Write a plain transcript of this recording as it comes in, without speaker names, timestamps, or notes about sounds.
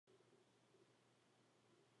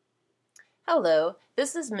Hello,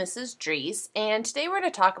 this is Mrs. Drees, and today we're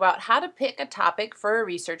going to talk about how to pick a topic for a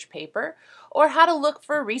research paper or how to look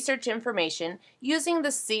for research information using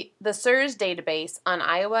the SIRS database on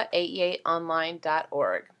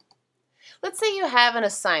iowa.aeaonline.org. Let's say you have an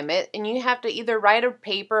assignment and you have to either write a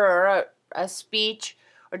paper or a speech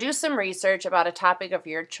or do some research about a topic of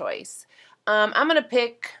your choice. I'm going to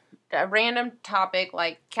pick a random topic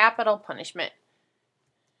like capital punishment.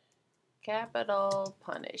 Capital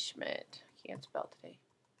punishment. Can't spell today.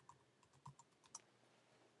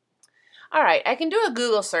 Alright, I can do a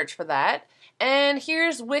Google search for that. And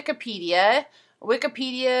here's Wikipedia.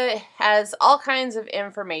 Wikipedia has all kinds of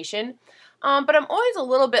information. But I'm always a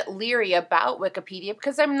little bit leery about Wikipedia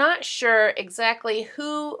because I'm not sure exactly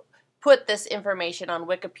who put this information on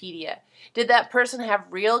Wikipedia. Did that person have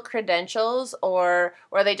real credentials, or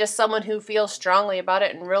are they just someone who feels strongly about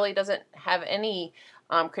it and really doesn't have any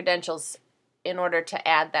credentials in order to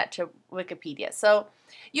add that to Wikipedia? So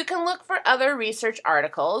you can look for other research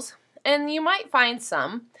articles, and you might find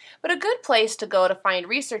some, but a good place to go to find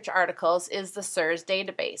research articles is the SIRS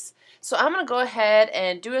database. So I'm going to go ahead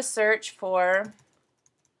and do a search for,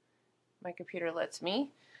 my computer lets me,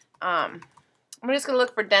 I'm just going to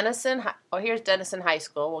look for Denison. Oh, here's Denison High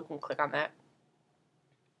School. We can click on that.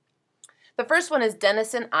 The first one is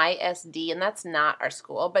Denison ISD, and that's not our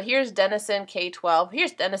school. But here's Denison K-12.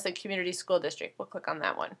 Here's Denison Community School District. We'll click on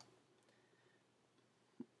that one.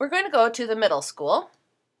 We're going to go to the middle school,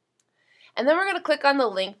 and then we're going to click on the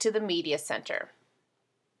link to the Media Center.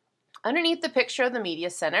 Underneath the picture of the Media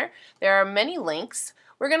Center, there are many links.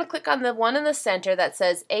 We're going to click on the one in the center that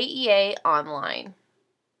says AEA Online.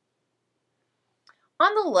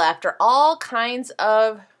 On the left are all kinds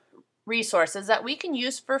of resources that we can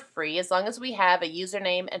use for free as long as we have a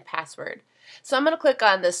username and password. So I'm going to click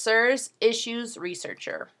on the SIRS Issues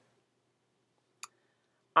Researcher.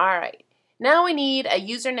 Alright, now we need a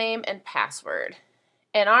username and password.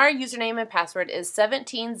 And our username and password is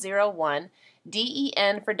 1701,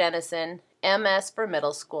 DEN for Denison, MS for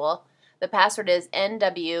middle school. The password is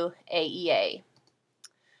NWAEA.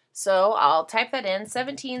 So I'll type that in,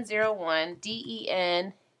 1701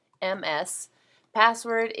 DEN MS.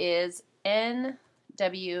 Password is NWAEA.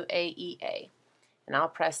 And I'll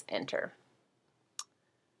press enter.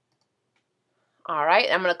 Alright,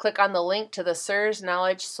 I'm going to click on the link to the SIRS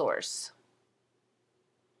knowledge source.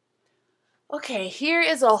 Okay, here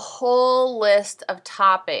is a whole list of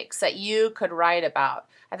topics that you could write about.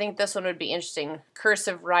 I think this one would be interesting.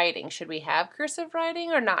 Cursive writing. Should we have cursive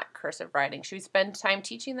writing or not cursive writing? Should we spend time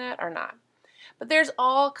teaching that or not? But there's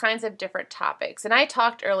all kinds of different topics. And I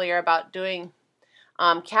talked earlier about doing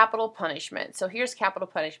capital punishment. So here's capital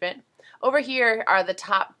punishment. Over here are the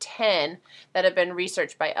top 10 that have been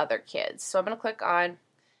researched by other kids. So I'm going to click on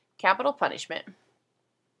capital punishment.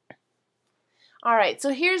 Alright, so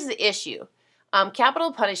here's the issue.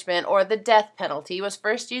 Capital punishment, or the death penalty, was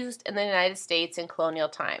first used in the United States in colonial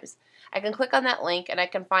times. I can click on that link and I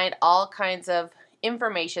can find all kinds of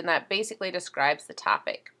information that basically describes the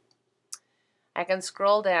topic. I can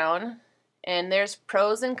scroll down and there's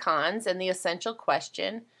pros and cons and the essential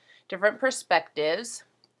question, different perspectives,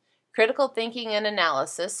 critical thinking and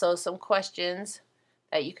analysis, so some questions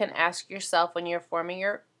that you can ask yourself when you're forming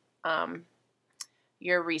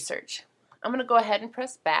your research. I'm going to go ahead and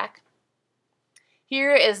press back.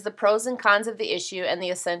 Here is the pros and cons of the issue and the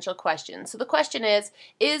essential question. So the question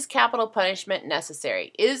is capital punishment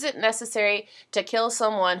necessary? Is it necessary to kill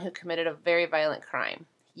someone who committed a very violent crime?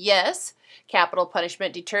 Yes, capital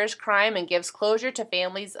punishment deters crime and gives closure to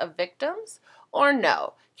families of victims. Or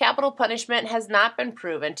no, capital punishment has not been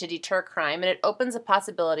proven to deter crime and it opens a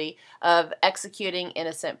possibility of executing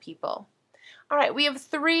innocent people. All right, we have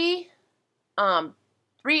three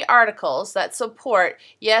articles that support,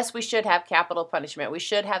 yes, we should have capital punishment, we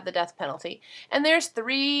should have the death penalty. And there's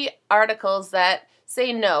 3 articles that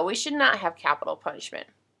say no, we should not have capital punishment.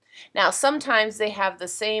 Now, sometimes they have the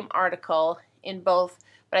same article in both,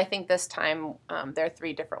 but I think this time there are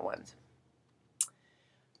 3 different ones.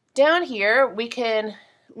 Down here, we can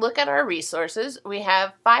look at our resources. We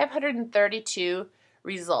have 532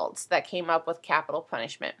 results that came up with capital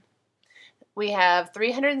punishment. We have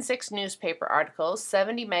 306 newspaper articles,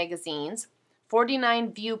 70 magazines,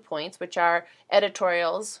 49 viewpoints, which are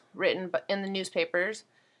editorials written in the newspapers,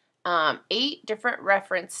 8 different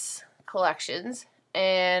reference collections,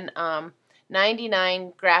 and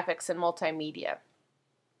 99 graphics and multimedia.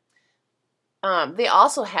 They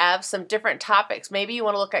also have some different topics. Maybe you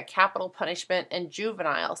want to look at capital punishment and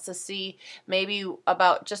juveniles to see maybe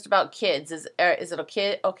just about kids. Is it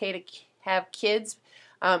okay to have kids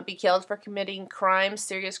be killed for committing crimes,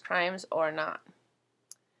 serious crimes, or not?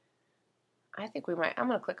 I think we might. I'm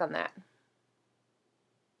going to click on that.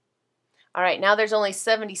 All right, now there's only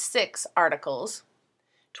 76 articles,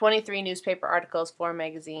 23 newspaper articles, 4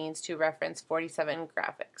 magazines, 2 reference, 47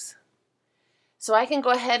 graphics. So I can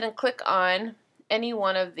go ahead and click on any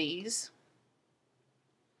one of these,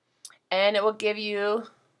 and it will give you,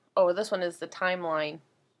 oh, this one is the timeline.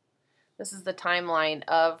 This is the timeline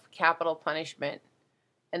of capital punishment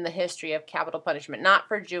and the history of capital punishment, not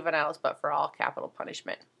for juveniles, but for all capital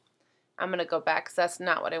punishment. I'm going to go back because that's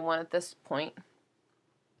not what I want at this point.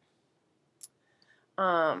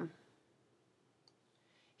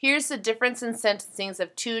 Here's the difference in sentencings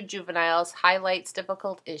of 2 juveniles, highlights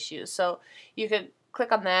difficult issues. So you could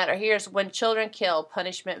click on that, or here's when children kill,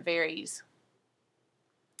 punishment varies.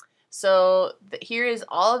 So here is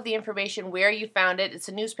all of the information where you found it. It's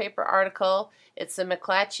a newspaper article. It's the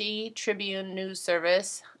McClatchy Tribune News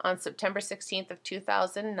Service on September 16th of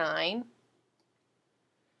 2009.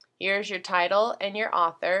 Here's your title and your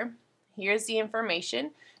author. Here's the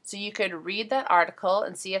information. So you could read that article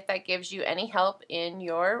and see if that gives you any help in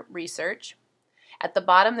your research. At the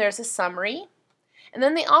bottom there's a summary. And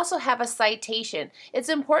then they also have a citation. It's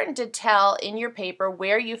important to tell in your paper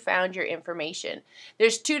where you found your information.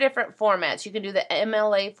 There's 2 different formats. You can do the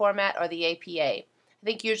MLA format or the APA. I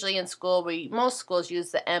think usually in school, most schools use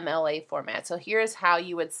the MLA format. So here's how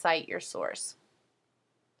you would cite your source.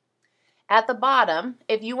 At the bottom,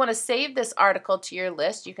 if you want to save this article to your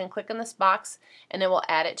list, you can click in this box and it will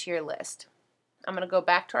add it to your list. I'm going to go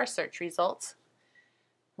back to our search results.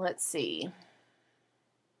 Let's see.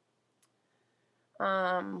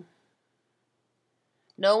 No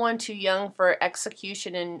one too young for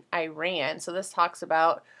execution in Iran. So this talks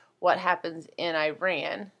about what happens in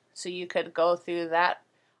Iran. So you could go through that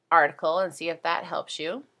article and see if that helps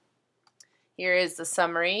you. Here is the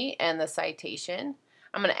summary and the citation.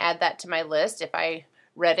 I'm going to add that to my list if I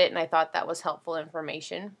read it and I thought that was helpful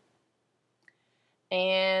information.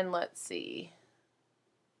 And let's see.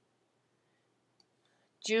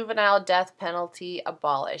 Juvenile death penalty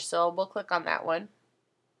abolished. So we'll click on that one.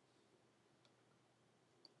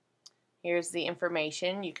 Here's the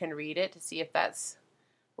information. You can read it to see if that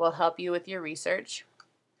will help you with your research.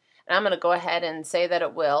 And I'm going to go ahead and say that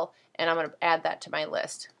it will, and I'm going to add that to my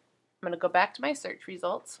list. I'm going to go back to my search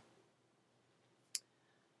results.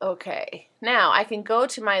 Okay, now I can go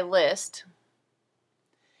to my list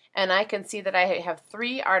and I can see that I have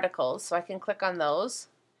 3 articles, so I can click on those.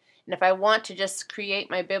 And if I want to just create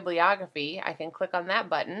my bibliography, I can click on that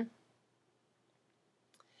button.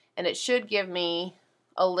 And it should give me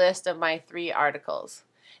a list of my 3 articles.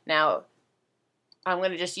 Now, I'm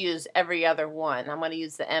going to just use every other one. I'm going to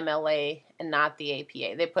use the MLA and not the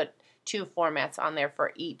APA. They put 2 formats on there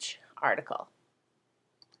for each article.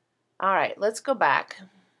 All right, let's go back.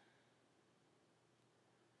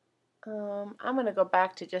 I'm going to go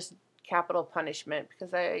back to just capital punishment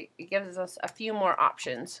because it gives us a few more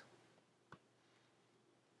options.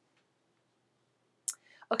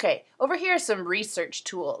 Okay, over here are some research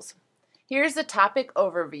tools. Here's the topic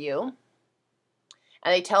overview,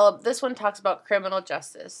 and this one talks about criminal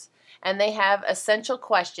justice, and they have essential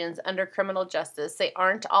questions under criminal justice. They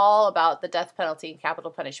aren't all about the death penalty and capital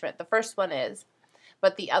punishment. The first one is,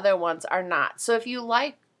 but the other ones are not. So if you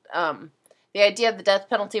like the idea of the death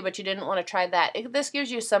penalty, but you didn't want to try that, this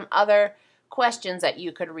gives you some other questions that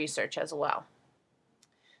you could research as well.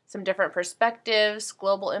 Some different perspectives,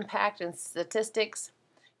 global impact and statistics,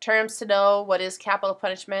 terms to know. What is capital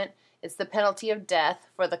punishment? It's the penalty of death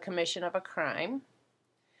for the commission of a crime.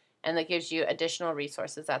 And that gives you additional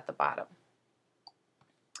resources at the bottom.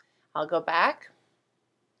 I'll go back.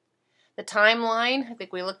 The timeline, I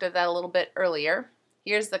think we looked at that a little bit earlier.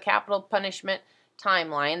 Here's the capital punishment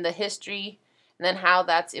timeline, the history, and then how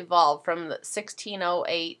that's evolved from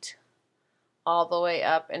 1608 all the way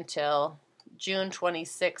up until June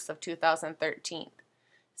 26th of 2013.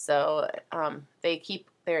 So they keep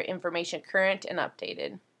their information current and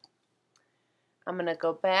updated. I'm going to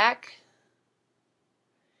go back.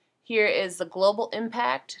 Here is the global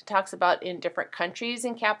impact. It talks about in different countries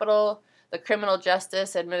in capital, the criminal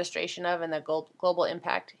justice administration of, and the global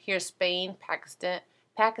impact. Here's Spain,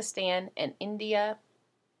 Pakistan, and India.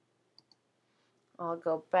 I'll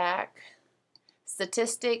go back.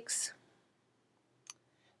 Statistics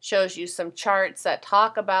shows you some charts that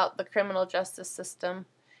talk about the criminal justice system.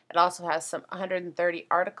 It also has some 130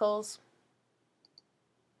 articles.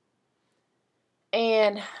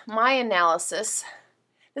 And my analysis.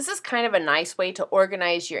 This is kind of a nice way to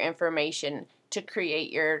organize your information to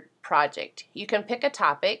create your project. You can pick a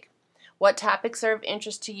topic. what topics are of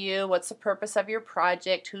interest to you, what's the purpose of your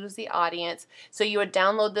project, who's the audience. So you would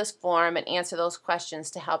download this form and answer those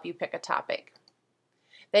questions to help you pick a topic.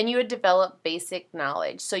 Then you would develop basic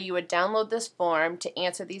knowledge. So you would download this form to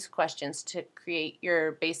answer these questions to create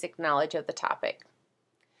your basic knowledge of the topic.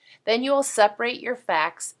 Then you will separate your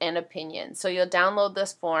facts and opinions. So you'll download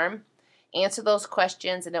this form, answer those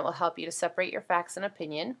questions, and it will help you to separate your facts and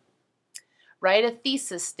opinion. Write a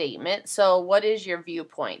thesis statement. So what is your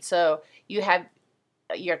viewpoint? So you have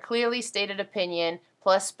your clearly stated opinion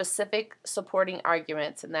plus specific supporting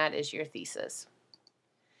arguments, and that is your thesis.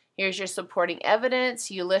 Here's your supporting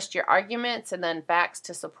evidence. You list your arguments and then facts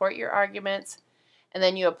to support your arguments, and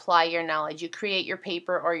then you apply your knowledge. You create your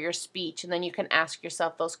paper or your speech, and then you can ask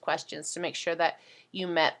yourself those questions to make sure that you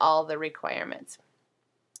met all the requirements.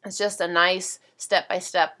 It's just a nice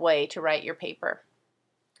step-by-step way to write your paper.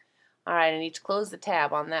 All right, I need to close the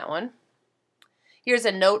tab on that one. Here's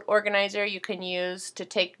a note organizer you can use to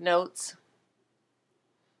take notes.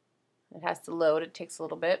 It has to load. It takes a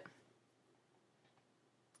little bit.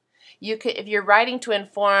 You could, if you're writing to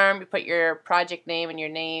inform, you put your project name and your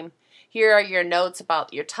name. Here are your notes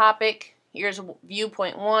about your topic. Here's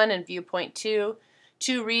viewpoint 1 and viewpoint 2.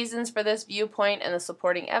 2 reasons for this viewpoint and the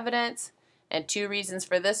supporting evidence, and 2 reasons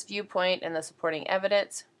for this viewpoint and the supporting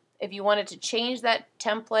evidence. If you wanted to change that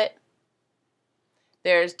template,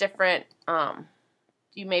 there's different,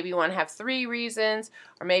 you maybe want to have 3 reasons,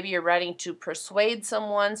 or maybe you're writing to persuade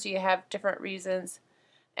someone, so you have different reasons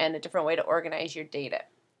and a different way to organize your data.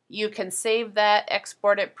 You can save that,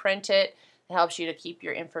 export it, print it. It helps you to keep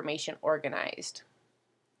your information organized.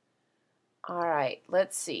 All right,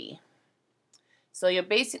 let's see. So you'll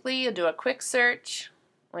do a quick search,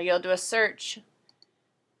 or you'll do a search,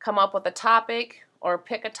 come up with a topic, or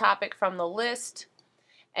pick a topic from the list,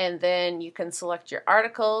 and then you can select your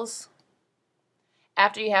articles.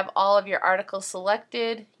 After you have all of your articles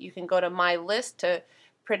selected, you can go to My List to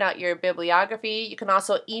print out your bibliography. You can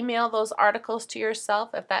also email those articles to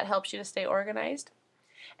yourself if that helps you to stay organized,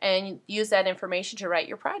 and use that information to write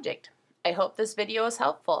your project. I hope this video is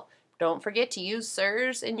helpful. Don't forget to use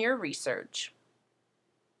SIRS in your research.